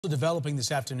Developing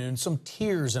this afternoon, some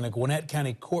tears in a Gwinnett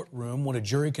County courtroom when a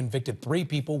jury convicted 3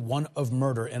 people, one of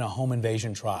murder in a home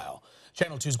invasion trial.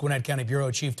 Channel 2's Gwinnett County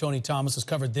Bureau Chief Tony Thomas has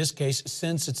covered this case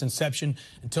since its inception.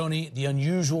 And Tony, the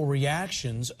unusual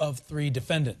reactions of 3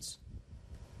 defendants.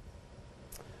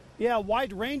 Yeah,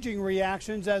 wide-ranging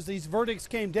reactions as these verdicts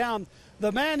came down.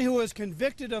 The man who was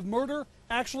convicted of murder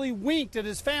actually winked at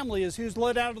his family as he was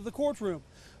led out of the courtroom.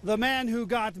 The man who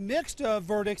got mixed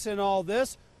verdicts in all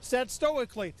this sat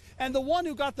stoically. And the one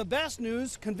who got the best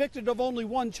news, convicted of only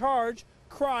 1 charge,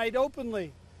 cried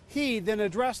openly. He then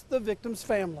addressed the victim's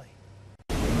family.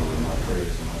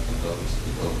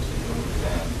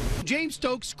 James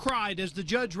Stokes cried as the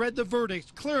judge read the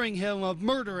verdict, clearing him of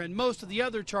murder and most of the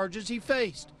other charges he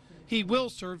faced. He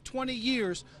will serve 20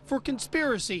 years for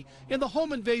conspiracy in the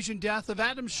home invasion death of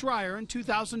Adam Schreier in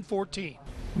 2014.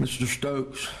 Mr.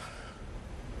 Stokes,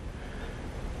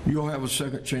 you'll have a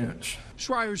second chance.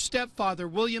 Schreier's stepfather,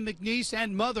 William McNeese,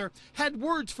 and mother had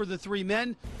words for the 3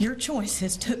 men. Your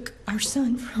choices took our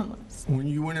son from us. When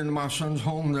you went into my son's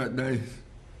home that day,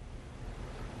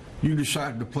 you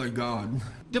decided to play God.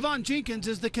 Devon Jenkins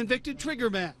is the convicted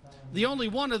triggerman, the only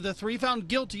one of the 3 found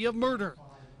guilty of murder.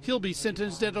 He'll be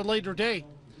sentenced at a later date.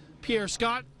 Pierre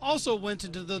Scott also went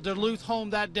into the Duluth home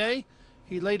that day.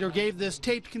 He later gave this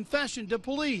taped confession to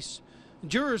police.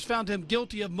 Jurors found him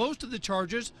guilty of most of the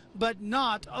charges, but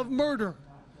not of murder.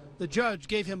 The judge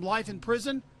gave him life in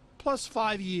prison plus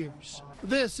 5 years.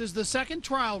 This is the second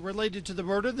trial related to the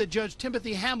murder that Judge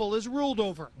Timothy Hamill has ruled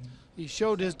over. He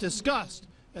showed his disgust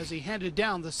as he handed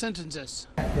down the sentences.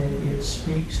 It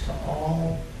speaks to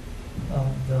all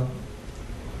of the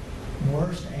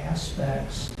worst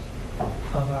aspects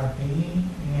of our being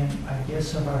and I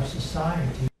guess of our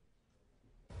society.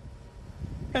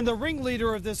 And the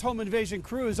ringleader of this home invasion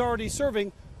crew is already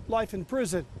serving life in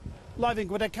prison. Live in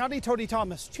Gwinnett County, Tony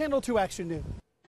Thomas, Channel 2 Action News.